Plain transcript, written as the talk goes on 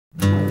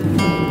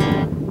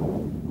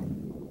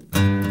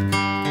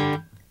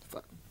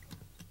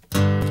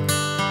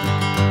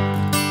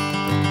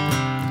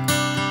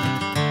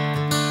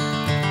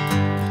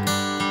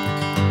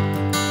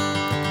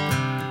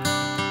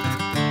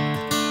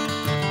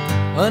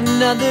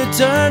Another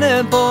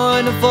turning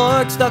point, a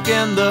fork stuck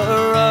in the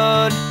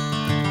road.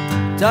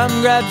 Time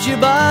grabs you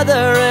by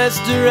the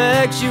wrist,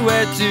 directs you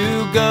where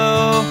to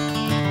go.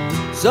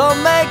 So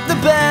make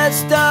the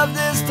best of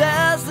this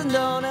test and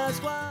don't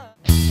ask why.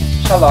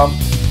 Shalom.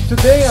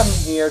 Today I'm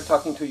here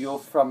talking to you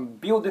from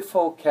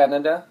beautiful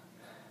Canada.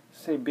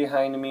 See,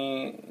 behind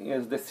me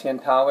is the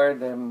CN Tower,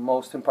 the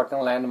most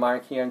important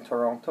landmark here in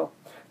Toronto.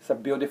 It's a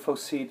beautiful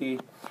city,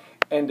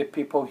 and the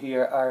people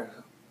here are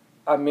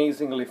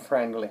amazingly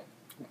friendly,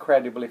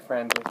 incredibly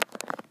friendly.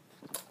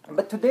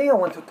 But today I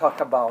want to talk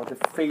about the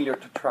failure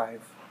to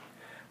thrive.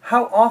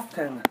 How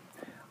often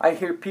I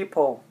hear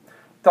people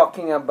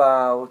talking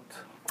about,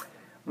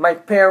 my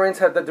parents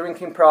had a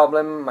drinking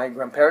problem, my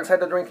grandparents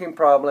had a drinking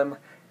problem.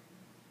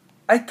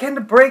 I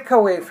can't break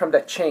away from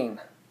that chain.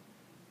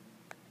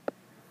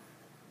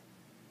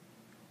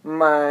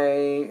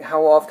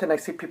 How often I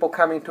see people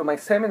coming to my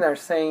seminar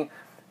saying,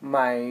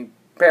 my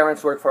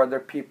parents work for other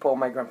people,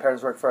 my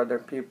grandparents work for other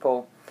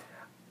people,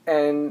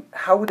 and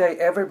how would I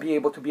ever be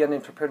able to be an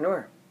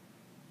entrepreneur?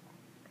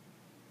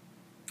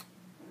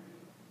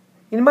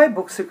 In my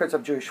book, Secrets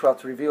of Jewish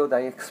Wealth Revealed,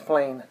 I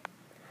explain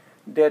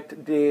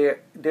that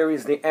there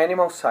is the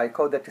animal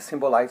cycle that is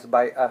symbolized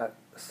by a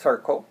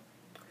circle.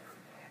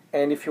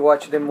 And if you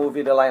watch the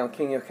movie The Lion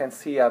King, you can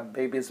see a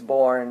baby is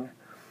born,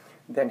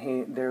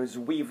 then there's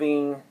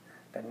weaving,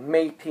 then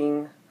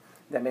mating,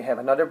 then they have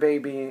another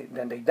baby,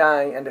 then they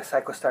die, and the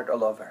cycle starts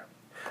all over.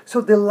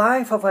 So the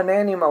life of an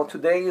animal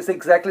today is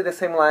exactly the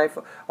same life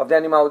of the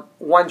animal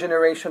 1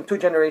 generation, 2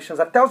 generations,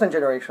 1,000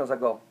 generations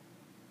ago.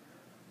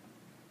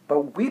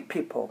 But we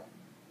people,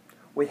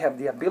 we have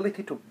the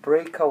ability to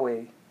break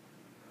away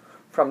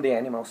from the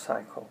animal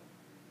cycle.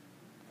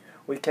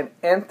 We can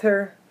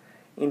enter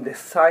in the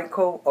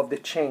cycle of the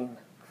chain,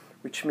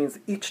 which means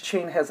each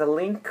chain has a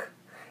link,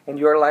 and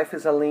your life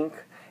is a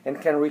link, and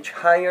can reach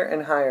higher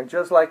and higher,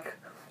 just like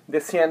the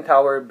CN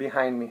Tower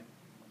behind me.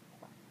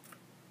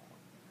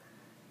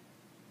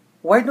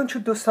 Why don't you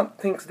do some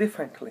things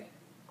differently?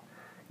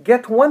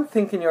 Get one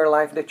thing in your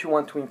life that you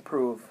want to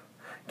improve.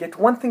 Get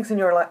one thing in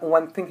your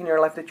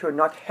life that you're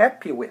not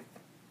happy with.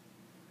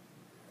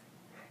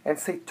 And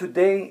say,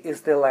 today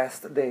is the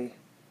last day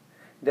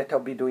that I'll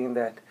be doing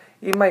that.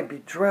 It might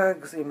be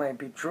drugs, it might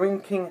be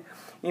drinking,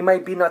 it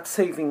might be not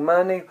saving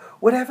money,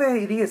 whatever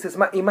it is.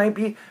 It might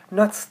be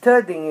not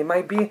studying, it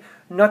might be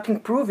not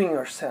improving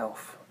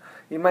yourself.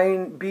 It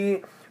might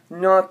be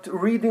not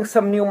reading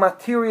some new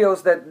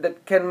materials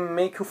that can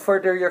make you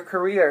further your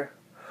career.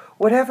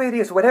 Whatever it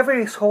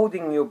is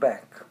holding you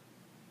back.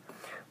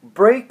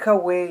 Break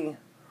away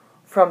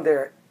from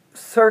their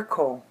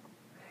circle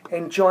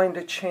and join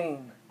the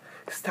chain.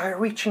 Start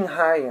reaching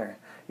higher.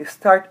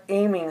 Start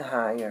aiming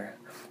higher.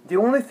 The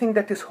only thing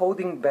that is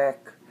holding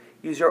back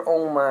is your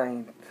own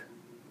mind.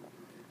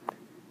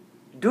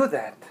 Do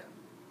that,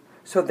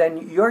 so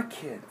then your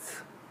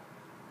kids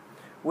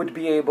would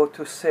be able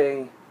to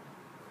say,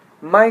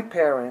 my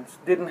parents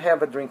didn't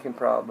have a drinking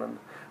problem.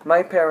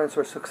 My parents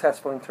were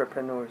successful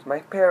entrepreneurs. My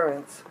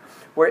parents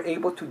were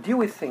able to deal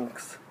with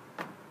things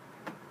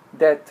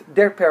that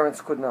their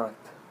parents could not.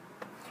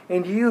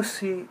 And you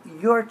see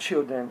your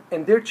children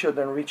and their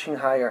children reaching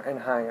higher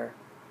and higher.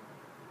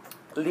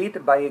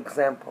 Lead by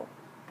example,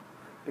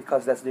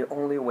 because that's the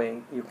only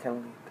way you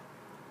can lead.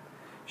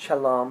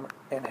 Shalom,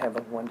 and have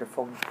a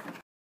wonderful week.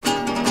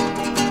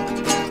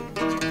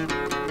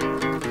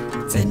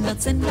 צנע,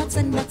 צנע,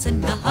 צנע,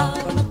 צנע,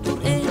 הרנות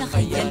תוראה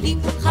לחיילים,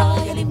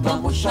 חיילים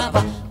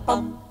במושבה,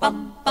 פם